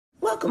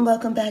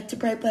Welcome back to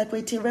Bright Black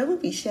Way Tarot, where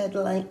we shed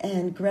light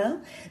and grow.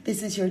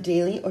 This is your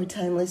daily or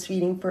timeless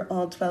reading for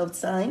all 12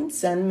 signs,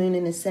 Sun, Moon,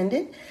 and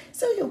Ascendant.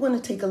 So you'll want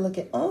to take a look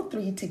at all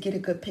three to get a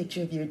good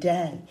picture of your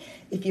day.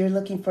 If you're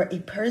looking for a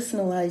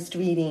personalized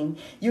reading,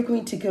 you're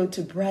going to go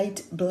to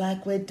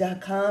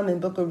brightblackwood.com and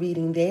book a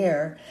reading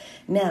there.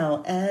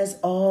 Now, as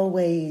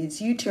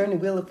always, you turn the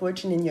wheel of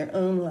fortune in your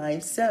own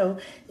life, so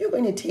you're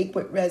going to take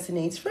what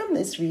resonates from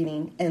this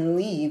reading and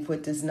leave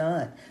what does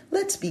not.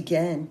 Let's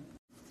begin.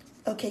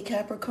 Okay,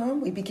 Capricorn,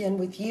 we begin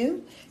with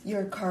you.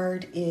 Your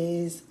card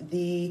is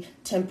the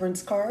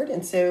Temperance card,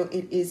 and so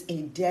it is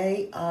a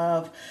day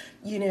of,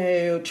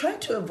 trying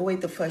to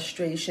avoid the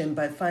frustration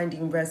by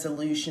finding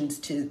resolutions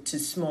to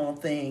small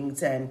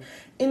things and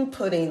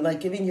inputting,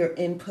 like giving your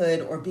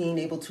input or being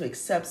able to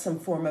accept some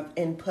form of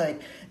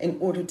input in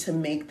order to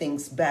make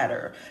things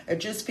better. It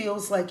just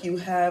feels like you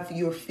have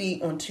your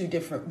feet on two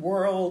different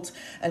worlds,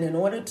 and in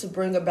order to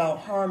bring about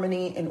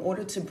harmony, in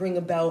order to bring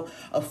about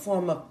a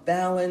form of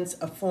balance,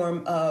 a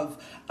form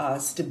of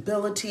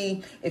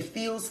stability, it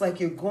feels like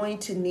you're going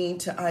to need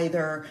to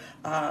either,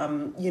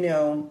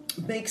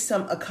 make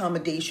some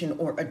accommodation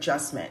or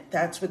adjustment.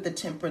 That's what the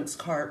Temperance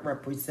card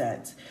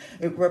represents.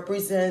 It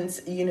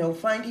represents,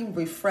 finding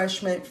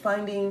refreshment,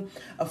 finding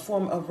a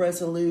form of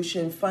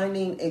resolution,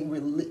 finding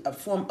a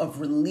form of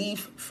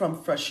relief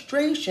from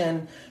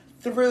frustration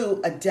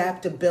through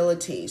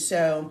adaptability.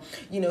 So,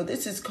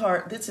 this is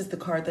the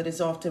card that is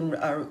often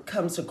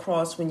comes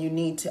across when you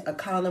need to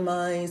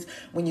economize,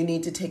 when you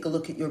need to take a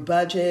look at your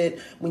budget,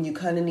 when you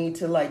kind of need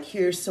to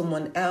hear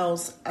someone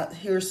else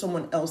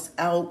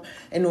out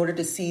in order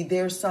to see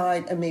their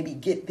side and maybe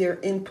get their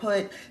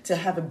input to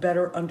have a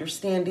better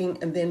understanding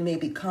and then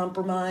maybe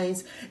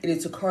compromise. It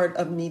is a card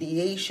of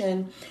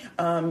mediation,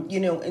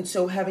 and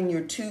so having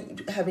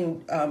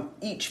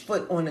each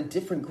foot on a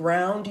different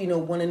ground,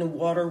 one in the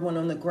water, one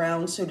on the ground,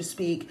 so to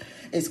speak,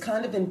 is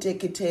kind of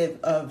indicative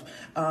of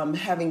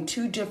having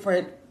two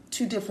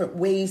different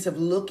ways of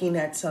looking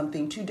at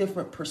something, two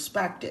different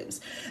perspectives.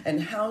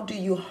 And how do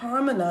you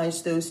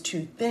harmonize those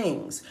two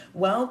things?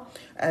 Well,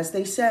 as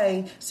they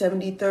say,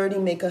 70-30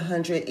 make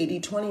 100,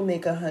 80-20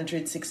 make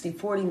 100,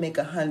 60-40 make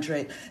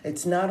 100.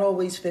 It's not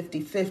always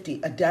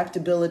 50-50.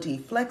 Adaptability,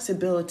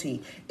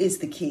 flexibility is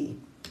the key.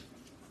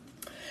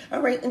 All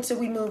right, and so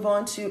we move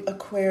on to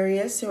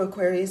Aquarius. So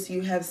Aquarius,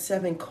 you have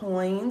 7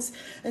 coins.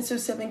 And so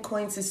 7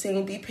 coins is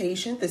saying be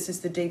patient. This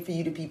is the day for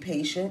you to be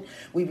patient.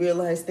 We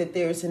realize that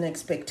there's an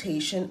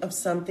expectation of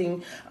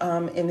something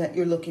and that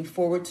you're looking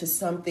forward to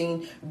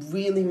something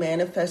really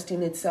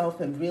manifesting itself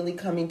and really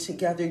coming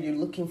together. You're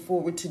looking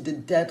forward to the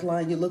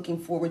deadline. You're looking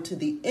forward to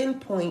the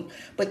end point,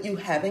 but you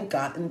haven't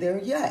gotten there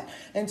yet.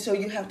 And so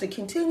you have to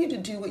continue to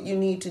do what you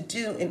need to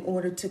do in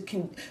order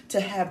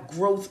to have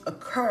growth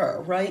occur,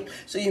 right?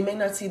 So you may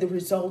not see the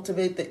result of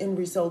it, the end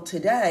result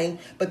today,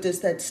 but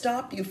does that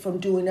stop you from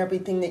doing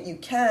everything that you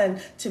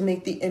can to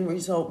make the end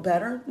result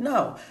better?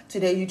 No.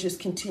 Today you just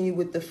continue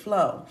with the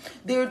flow.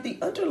 The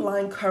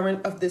underlying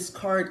current of this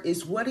card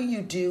is, what do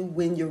you do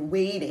when you're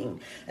waiting?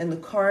 And the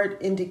card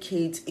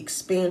indicates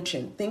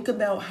expansion. Think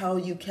about how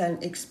you can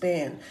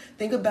expand.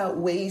 Think about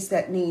ways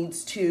that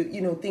needs to,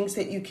 things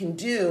that you can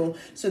do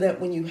so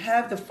that when you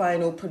have the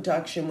final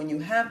production, when you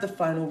have the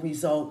final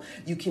result,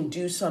 you can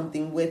do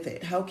something with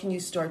it. How can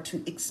you start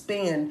to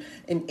expand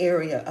an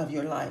area of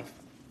your life?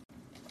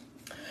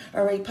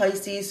 All right,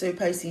 Pisces. So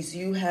Pisces,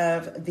 you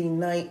have the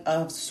Knight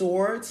of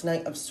Swords.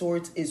 Knight of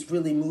Swords is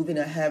really moving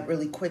ahead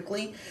really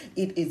quickly.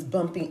 It is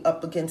bumping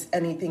up against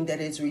anything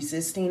that is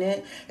resisting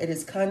it. It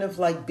is kind of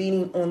like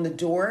beating on the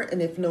door,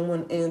 and if no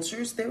one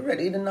answers, they're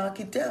ready to knock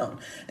it down.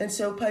 And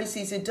so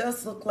Pisces, it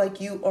does look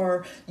like you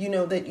are,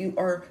 that you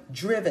are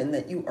driven,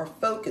 that you are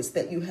focused,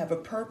 that you have a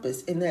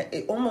purpose, and that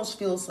it almost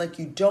feels like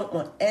you don't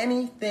want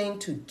anything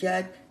to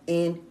get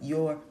in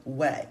your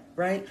way,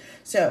 right?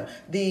 So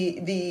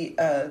the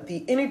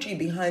energy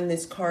behind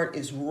this card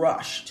is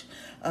rushed.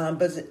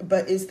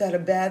 But is that a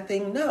bad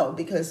thing? No,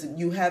 because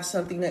you have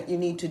something that you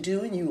need to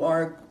do and you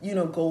are,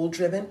 goal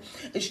driven.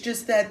 It's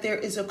just that there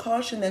is a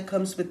caution that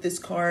comes with this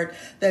card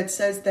that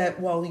says that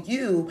while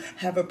you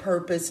have a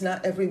purpose,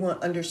 not everyone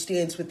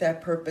understands what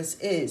that purpose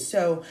is.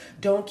 So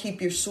don't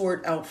keep your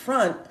sword out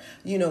front,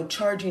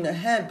 charging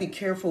ahead. Be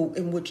careful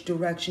in which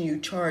direction you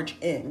charge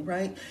in,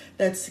 right?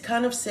 That's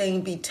kind of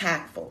saying be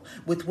tactful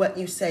with what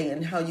you say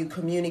and how you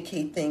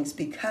communicate things,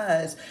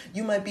 because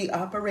you might be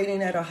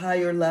operating at a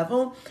higher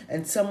level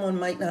and someone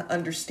might not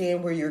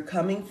understand where you're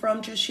coming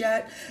from just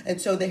yet. And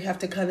so they have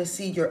to kind of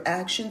see your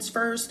actions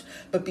first.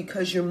 But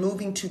because you're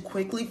moving too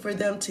quickly for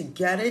them to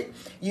get it,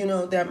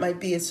 that might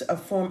be a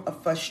form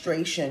of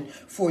frustration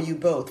for you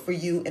both, for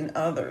you and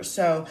others.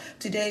 So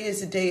today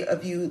is a day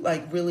of you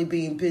really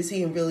being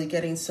busy and really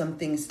getting some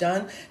things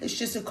done. It's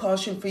just a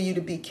caution for you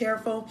to be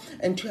careful.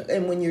 And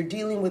when you're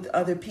dealing with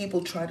other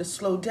people, try to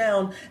slow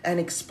down and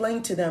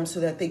explain to them so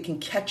that they can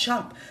catch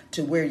up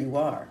to where you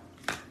are.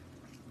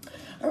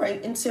 All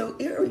right, and so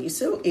Aries.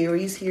 So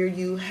Aries, here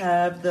you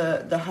have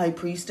the High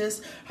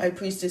Priestess. High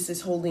Priestess is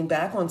holding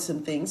back on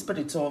some things, but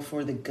it's all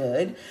for the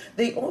good.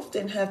 They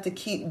often have to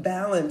keep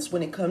balance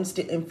when it comes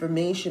to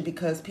information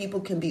because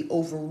people can be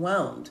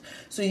overwhelmed.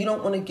 So you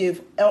don't want to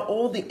give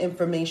all the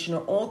information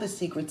or all the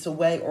secrets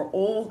away or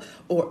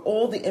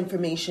all the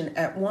information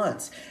at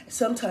once.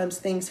 Sometimes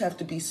things have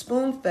to be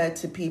spoon-fed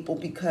to people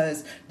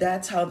because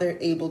that's how they're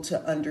able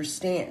to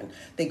understand.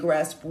 They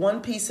grasp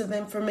one piece of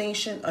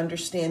information,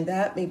 understand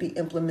that, maybe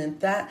implement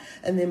that,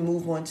 and then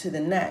move on to the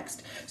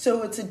next.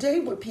 So it's a day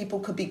where people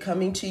could be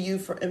coming to you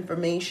for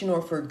information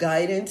or for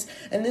guidance,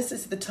 and this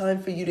is the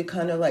time for you to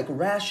kind of like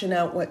ration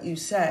out what you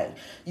say.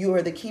 You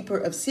are the keeper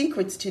of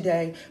secrets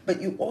today,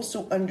 but you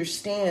also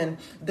understand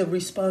the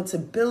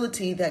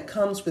responsibility that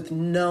comes with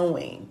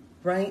knowing.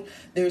 Right?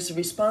 There's a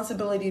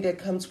responsibility that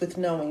comes with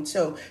knowing.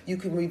 So you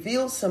can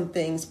reveal some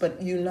things, but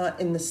you're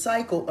not in the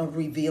cycle of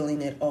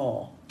revealing it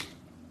all.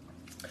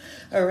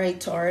 All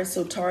right, Taurus.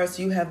 So Taurus,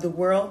 you have the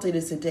world. It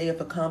is a day of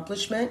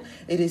accomplishment.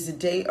 It is a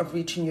day of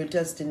reaching your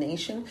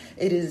destination.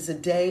 It is a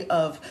day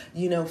of,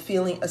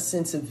 feeling a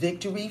sense of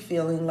victory,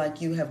 feeling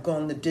like you have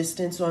gone the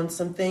distance on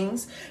some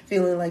things,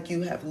 feeling like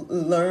you have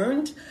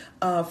learned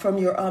from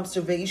your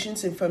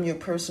observations and from your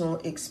personal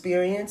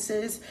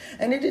experiences.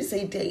 And it is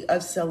a day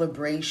of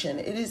celebration.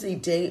 It is a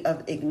day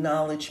of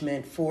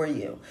acknowledgement for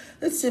you.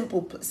 Let's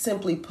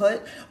simply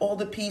put, all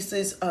the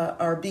pieces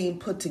are being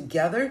put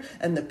together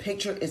and the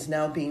picture is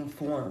now being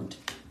formed.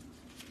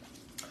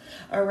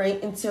 All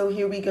right, and so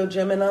here we go,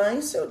 Gemini.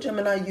 So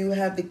Gemini, you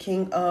have the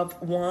King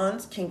of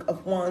Wands. King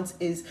of Wands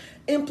is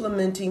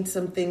implementing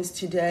some things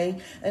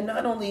today. And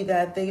not only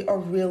that, they are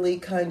really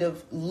kind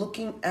of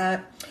looking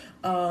at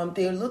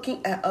they're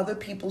looking at other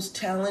people's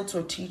talents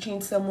or teaching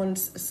someone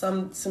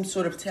some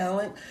sort of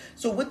talent.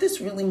 So what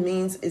this really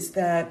means is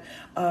that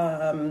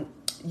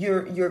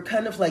you're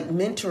kind of like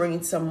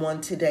mentoring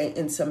someone today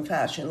in some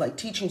fashion, like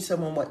teaching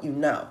someone what you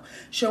know,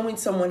 showing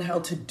someone how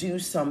to do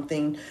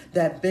something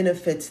that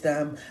benefits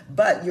them,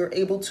 but you're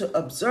able to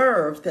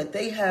observe that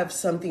they have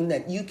something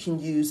that you can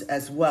use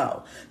as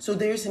well. So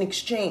there's an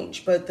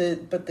exchange, but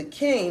the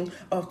king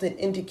often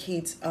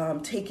indicates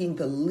taking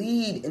the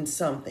lead in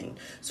something.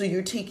 So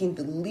you're taking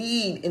the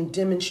lead in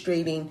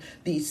demonstrating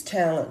these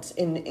talents,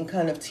 in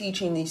kind of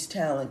teaching these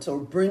talents or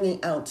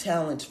bringing out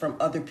talents from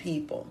other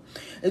people.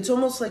 It's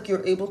almost like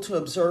you're able to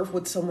observe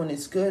what someone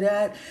is good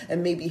at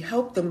and maybe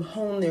help them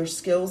hone their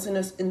skills in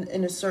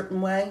a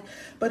certain way.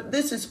 But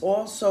this is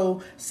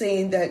also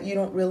saying that you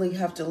don't really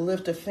have to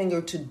lift a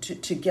finger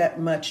to get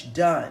much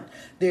done.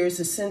 There's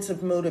a sense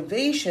of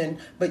motivation,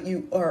 but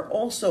you are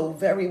also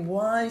very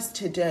wise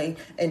today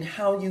in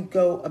how you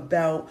go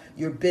about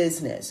your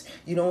business.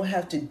 You don't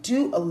have to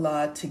do a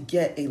lot to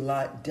get a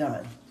lot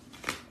done.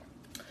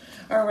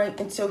 All right,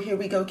 and so here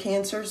we go,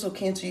 Cancer. So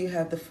Cancer, you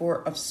have the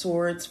Four of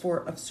Swords. Four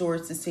of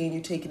Swords is saying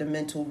you're taking a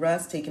mental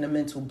rest, taking a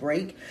mental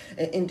break.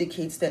 It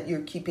indicates that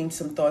you're keeping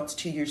some thoughts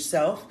to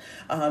yourself.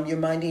 You're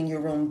minding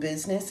your own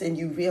business, and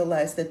you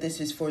realize that this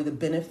is for the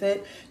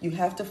benefit. You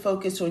have to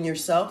focus on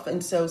yourself,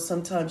 and so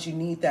sometimes you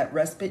need that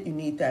respite, you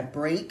need that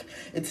break.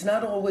 It's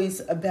not always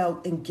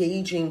about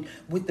engaging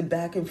with the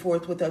back and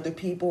forth with other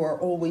people or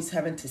always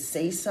having to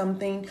say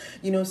something.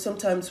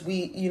 Sometimes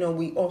we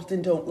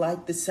often don't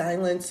like the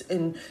silence,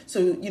 and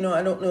so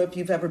I don't know if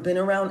you've ever been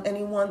around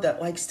anyone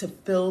that likes to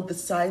fill the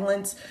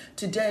silence.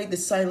 Today, the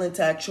silence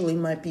actually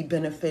might be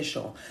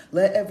beneficial.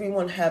 Let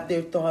everyone have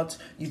their thoughts.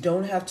 You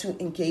don't have to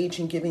engage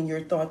in giving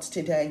your thoughts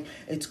today.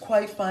 It's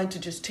quite fine to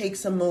just take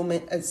some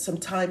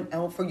time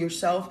out for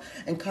yourself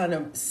and kind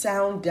of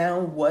sound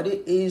down what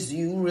it is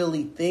you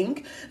really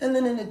think. And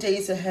then in the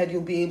days ahead,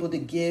 you'll be able to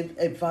give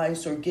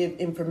advice or give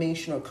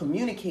information or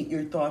communicate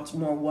your thoughts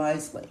more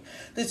wisely.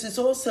 This is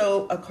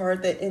also a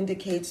card that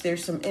indicates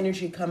there's some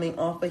energy coming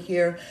off of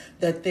here,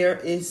 that there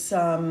is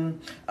some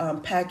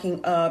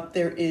packing up,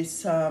 there is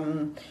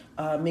some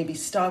maybe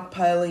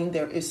stockpiling,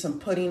 there is some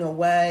putting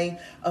away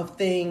of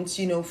things,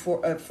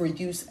 for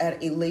use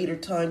at a later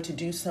time, to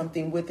do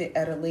something with it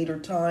at a later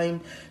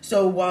time.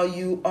 So while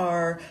you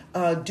are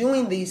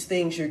doing these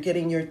things, you're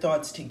getting your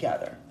thoughts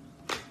together.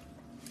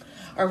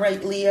 All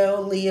right,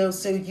 Leo,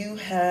 so you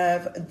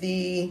have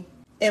the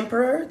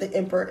Emperor. The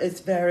Emperor is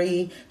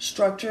very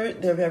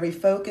structured. They're very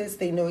focused.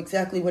 They know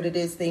exactly what it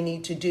is they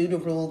need to do to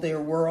rule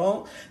their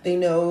world. They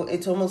know,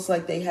 it's almost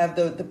like they have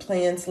the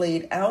plans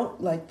laid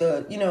out, like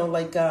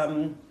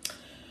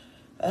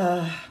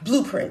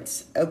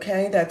blueprints.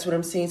 Okay, that's what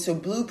I'm saying. So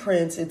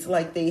blueprints, it's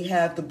like they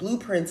have the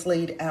blueprints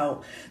laid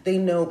out. They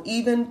know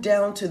even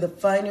down to the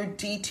finer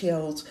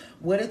details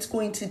what it's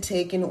going to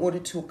take in order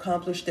to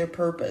accomplish their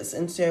purpose.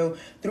 And so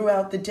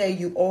throughout the day,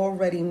 you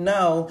already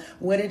know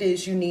what it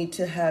is you need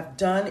to have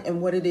done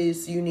and what it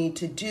is you need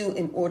to do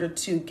in order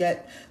to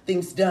get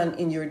things done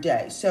in your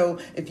day. So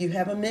if you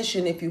have a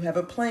mission, if you have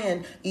a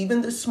plan,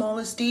 even the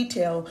smallest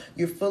detail,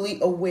 you're fully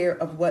aware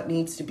of what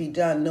needs to be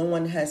done. No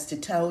one has to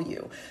tell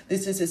you.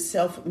 This is a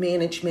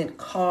self-management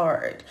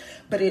card,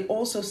 but it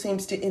also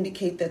seems to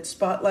indicate that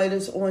spotlight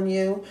is on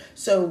you.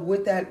 So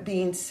with that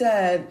being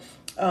said,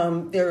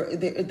 There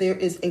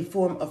is a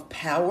form of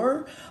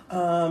power,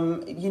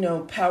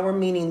 power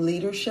meaning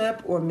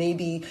leadership, or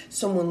maybe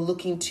someone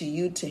looking to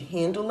you to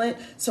handle it,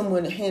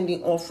 someone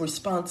handing off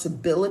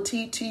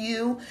responsibility to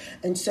you.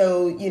 And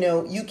so,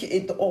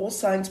 all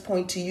signs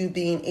point to you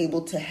being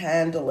able to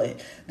handle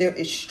it. There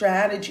is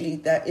strategy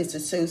that is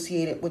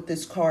associated with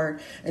this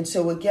card. And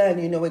so again,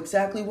 you know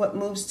exactly what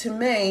moves to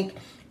make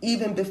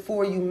even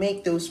before you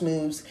make those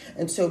moves.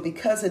 And so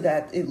because of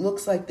that, it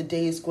looks like the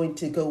day is going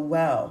to go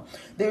well.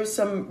 There's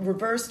some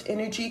reversed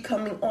energy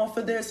coming off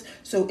of this.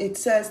 So it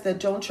says that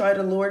don't try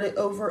to lord it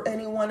over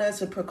anyone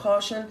as a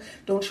precaution.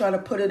 Don't try to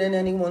put it in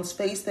anyone's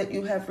face that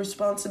you have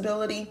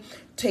responsibility.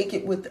 Take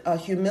it with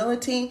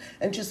humility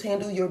and just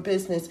handle your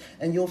business.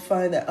 And you'll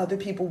find that other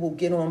people will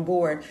get on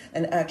board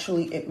and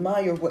actually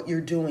admire what you're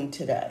doing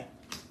today.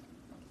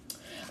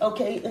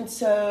 Okay, and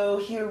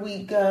so here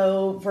we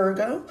go,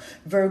 Virgo.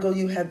 Virgo,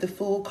 you have the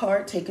Fool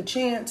card. Take a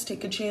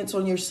chance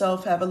on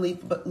yourself. Have a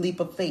leap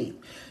of faith.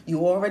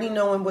 You already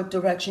know in what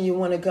direction you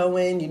want to go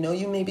in. You know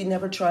you maybe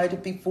never tried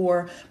it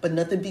before, but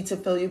nothing beats a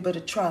failure but a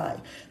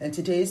try. And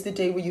today's the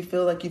day where you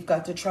feel like you've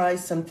got to try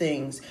some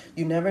things.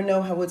 You never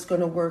know how it's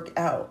going to work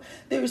out.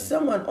 There is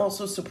someone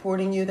also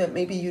supporting you that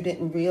maybe you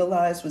didn't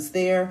realize was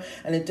there,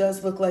 and it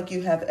does look like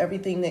you have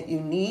everything that you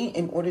need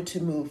in order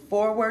to move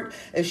forward.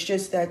 It's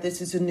just that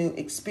this is a new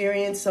experience.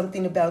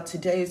 Something about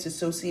today is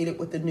associated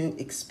with a new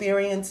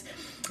experience.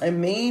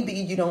 And maybe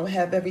you don't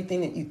have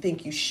everything that you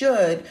think you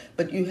should,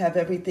 but you have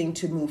everything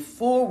to move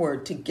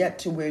forward to get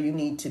to where you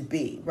need to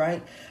be,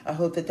 right? I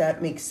hope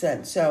that makes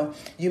sense. So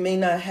you may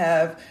not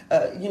have,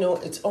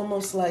 it's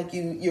almost like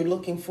you're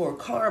looking for a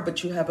car,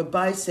 but you have a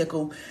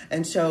bicycle.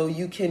 And so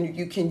you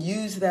can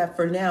use that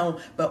for now,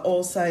 but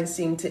all signs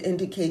seem to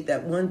indicate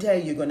that one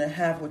day you're going to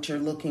have what you're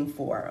looking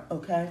for,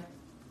 okay?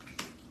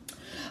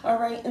 All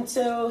right, and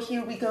so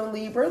here we go,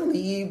 Libra,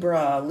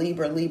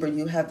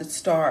 you have the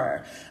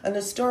star. And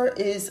the star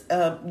is,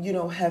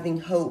 having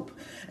hope.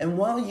 And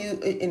while you,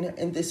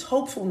 in this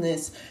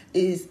hopefulness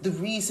is the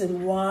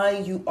reason why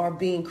you are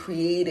being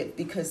creative,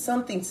 because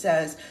something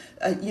says,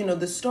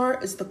 the star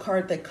is the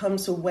card that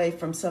comes away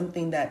from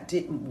something that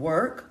didn't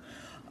work.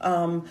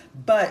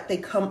 But they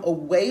come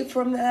away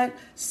from that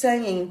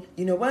saying,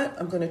 you know what,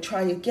 I'm going to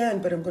try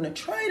again, but I'm going to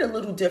try it a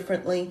little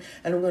differently,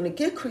 and I'm going to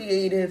get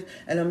creative,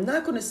 and I'm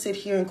not going to sit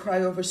here and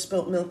cry over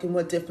spilt milk and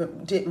what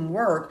didn't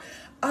work.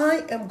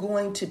 I am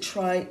going to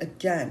try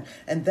again.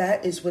 And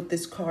that is what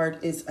this card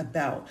is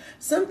about.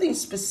 Something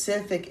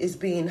specific is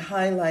being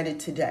highlighted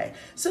today.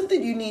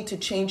 Something you need to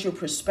change your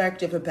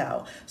perspective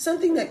about.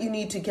 Something that you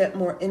need to get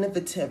more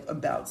innovative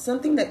about.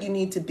 Something that you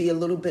need to be a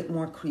little bit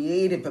more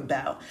creative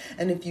about.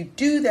 And if you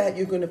do that,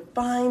 you're going to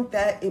find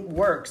that it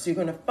works. You're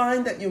going to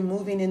find that you're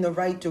moving in the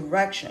right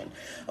direction.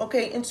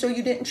 Okay, and so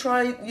you didn't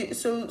try,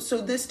 so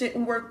this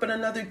didn't work, but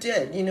another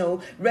did.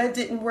 Red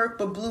didn't work,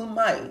 but blue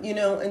might.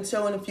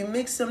 And if you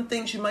mix some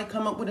things, you might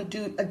come up with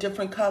a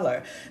different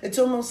color. It's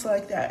almost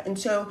like that. And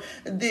so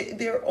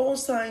there all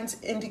signs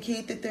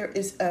indicate that there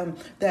is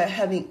that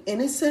having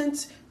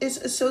innocence is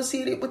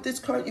associated with this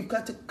card. You've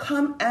got to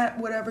come at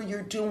whatever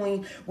you're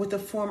doing with a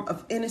form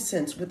of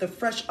innocence, with a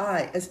fresh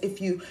eye, as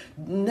if you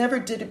never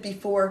did it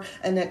before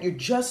and that you're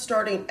just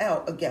starting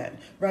out again,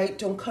 right?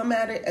 Don't come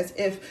at it as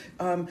if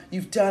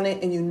you've done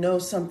it and you know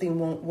something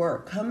won't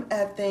work. Come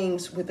at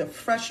things with a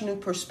fresh new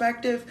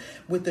perspective,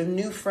 with a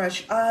new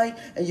fresh eye,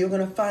 and you're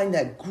going to find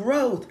that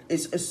growth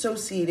is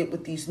associated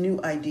with these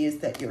new ideas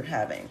that you're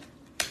having.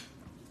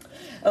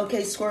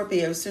 Okay,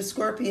 Scorpio. So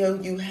Scorpio,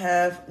 you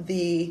have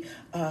the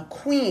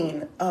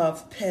Queen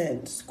of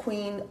Pens,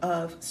 Queen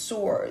of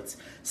Swords.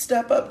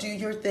 Step up, do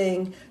your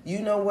thing. You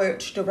know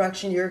which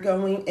direction you're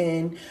going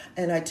in.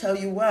 And I tell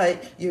you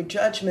what, your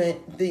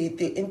judgment,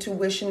 the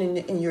intuition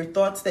and your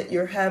thoughts that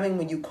you're having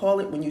when you call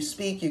it, when you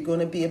speak, you're going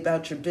to be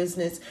about your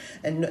business.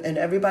 And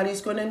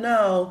everybody's going to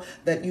know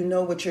that you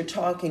know what you're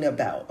talking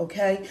about,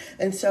 okay?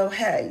 And so,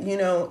 hey,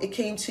 it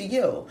came to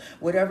you.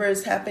 Whatever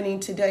is happening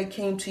today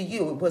came to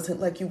you. It wasn't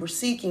like you were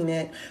seeking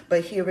it,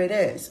 but here it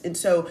is. And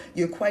so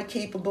you're quite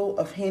capable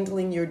of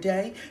handling your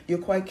day. You're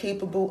quite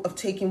capable of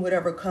taking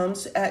whatever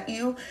comes at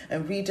you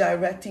and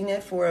redirecting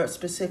it for a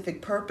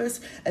specific purpose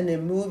and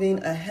then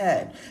moving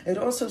ahead. It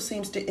also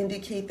seems to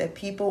indicate that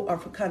people are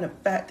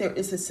there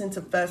is a sense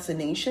of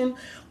fascination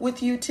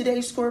with you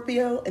today,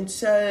 Scorpio. And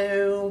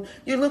so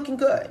you're looking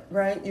good,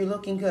 right? You're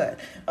looking good.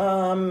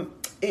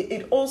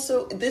 It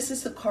also, this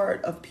is the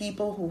card of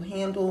people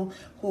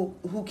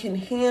who can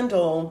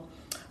handle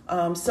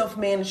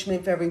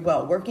self-management very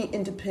well, working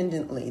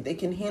independently. They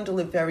can handle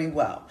it very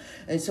well.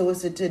 And so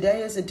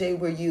today is a day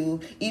where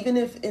even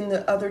if in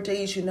the other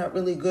days you're not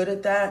really good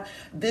at that,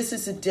 this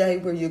is a day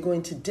where you're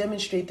going to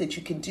demonstrate that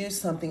you can do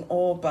something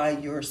all by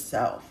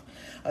yourself.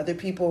 Other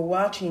people are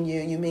watching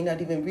you. You may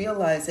not even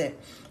realize it.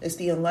 It's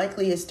the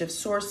unlikeliest of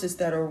sources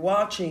that are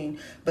watching,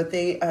 but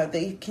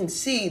they can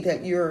see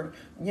that you're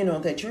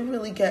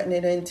really getting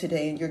it in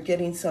today and you're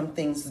getting some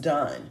things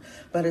done.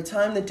 By the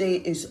time the day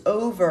is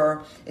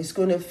over, it's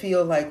going to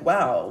feel like,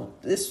 wow,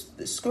 this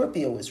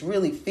Scorpio is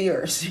really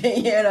fierce.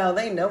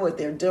 They know what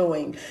they're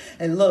doing.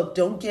 And look,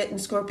 don't get in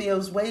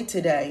Scorpio's way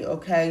today,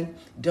 okay?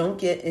 Don't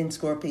get in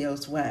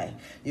Scorpio's way.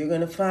 You're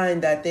going to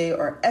find that they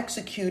are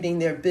executing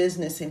their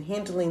business and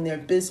handling their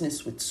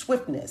business with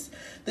swiftness.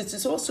 This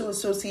is also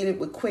associated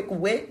with quick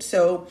wit,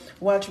 so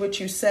watch what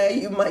you say.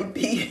 You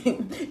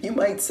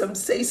might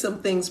say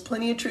some things,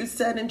 plenty of truth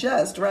said and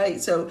just,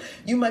 right? So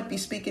you might be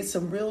speaking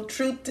some real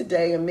truth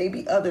today, and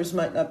maybe others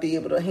might not be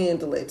able to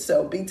handle it,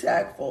 so be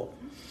tactful.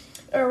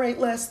 All right,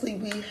 lastly,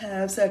 we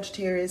have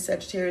Sagittarius.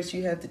 Sagittarius,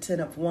 you have the Ten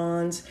of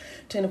Wands.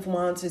 Ten of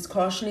Wands is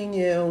cautioning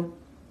you.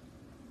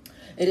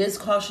 It is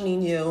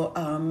cautioning you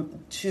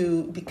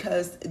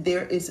because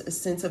there is a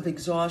sense of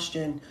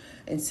exhaustion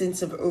and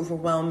sense of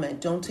overwhelmment.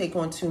 Don't take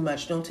on too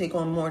much. Don't take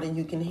on more than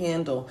you can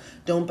handle.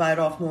 Don't bite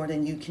off more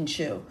than you can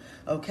chew.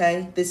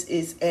 Okay, this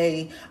is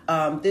a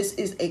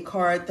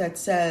card that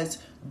says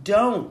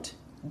don't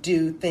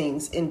do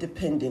things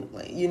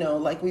independently.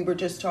 Like we were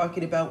just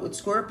talking about with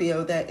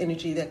Scorpio, that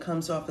energy that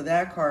comes off of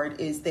that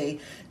card is can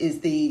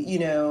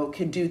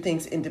do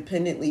things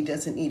independently,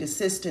 doesn't need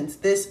assistance.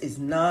 This is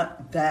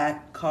not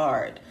that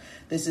card.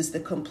 This is the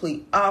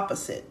complete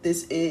opposite.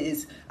 This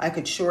is, I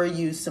could sure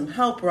use some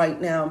help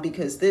right now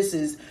because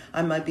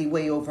I might be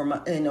way over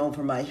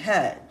my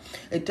head.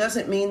 It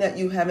doesn't mean that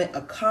you haven't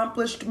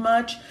accomplished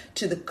much.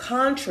 To the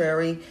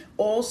contrary,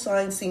 all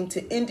signs seem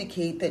to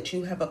indicate that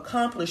you have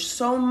accomplished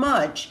so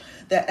much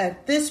that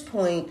at this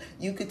point,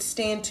 you could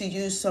stand to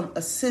use some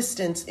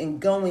assistance in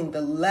going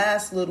the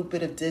last little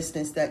bit of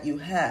distance that you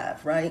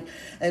have, right?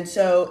 And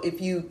so if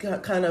you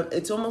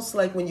it's almost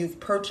like when you've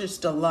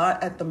purchased a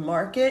lot at the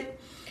market,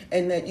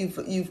 and that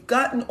you've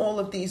gotten all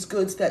of these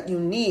goods that you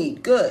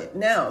need. Good.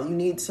 Now you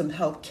need some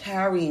help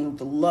carrying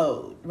the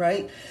load,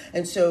 right?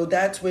 And so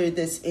that's where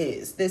this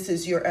is.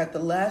 You're at the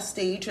last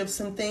stage of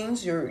some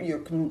things. You're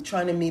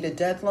trying to meet a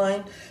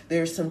deadline.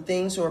 There's some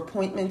things or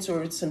appointments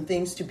or some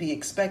things to be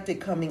expected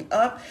coming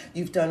up.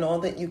 You've done all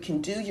that you can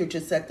do. You're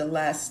just at the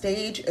last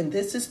stage. And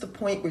this is the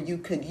point where you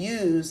could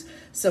use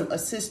some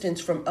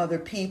assistance from other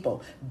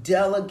people.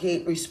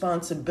 Delegate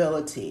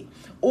responsibility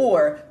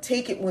or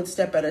take it one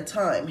step at a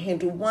time.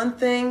 Handle one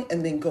thing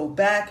and then go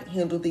back,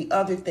 handle the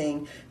other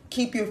thing.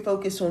 Keep your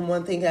focus on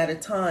one thing at a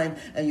time,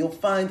 and you'll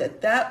find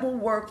that will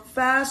work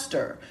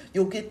faster.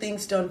 You'll get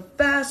things done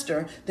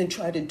faster than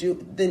trying to do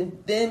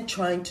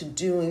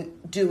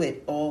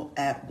it all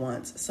at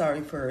once.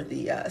 Sorry for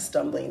the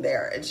stumbling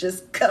there. It's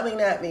just coming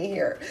at me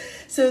here.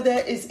 So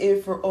that is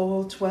it for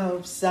all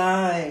 12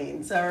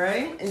 signs. All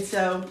right. And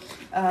so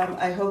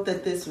I hope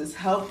that this was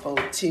helpful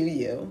to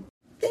you.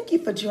 Thank you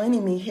for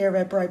joining me here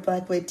at Bright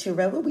Blackwood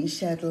Tarot, where we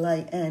shed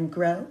light and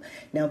grow.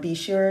 Now be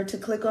sure to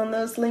click on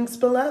those links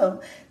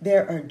below.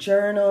 There are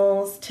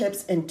journals,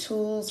 tips, and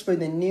tools for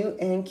the new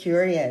and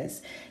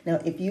curious. Now,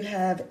 if you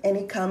have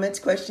any comments,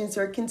 questions,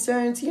 or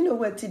concerns, you know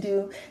what to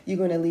do. You're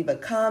going to leave a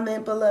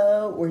comment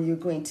below, or you're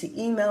going to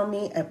email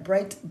me at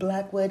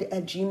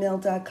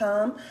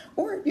brightblackwood@gmail.com,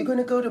 or you're going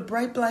to go to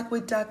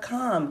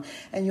brightblackwood.com,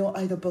 and you'll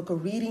either book a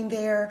reading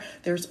there.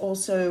 There's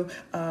also,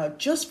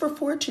 just for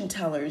fortune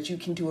tellers, you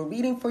can do a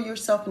reading for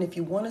yourself, and if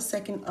you want a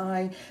second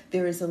eye,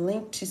 there is a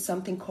link to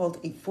something called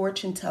a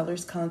fortune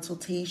teller's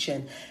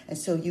consultation, and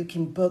so you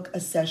can book a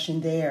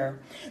session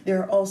there.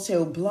 There are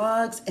also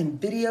blogs and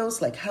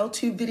videos, like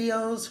how-to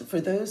videos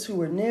for those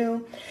who are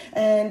new,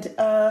 and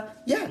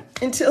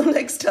until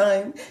next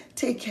time,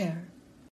 take care.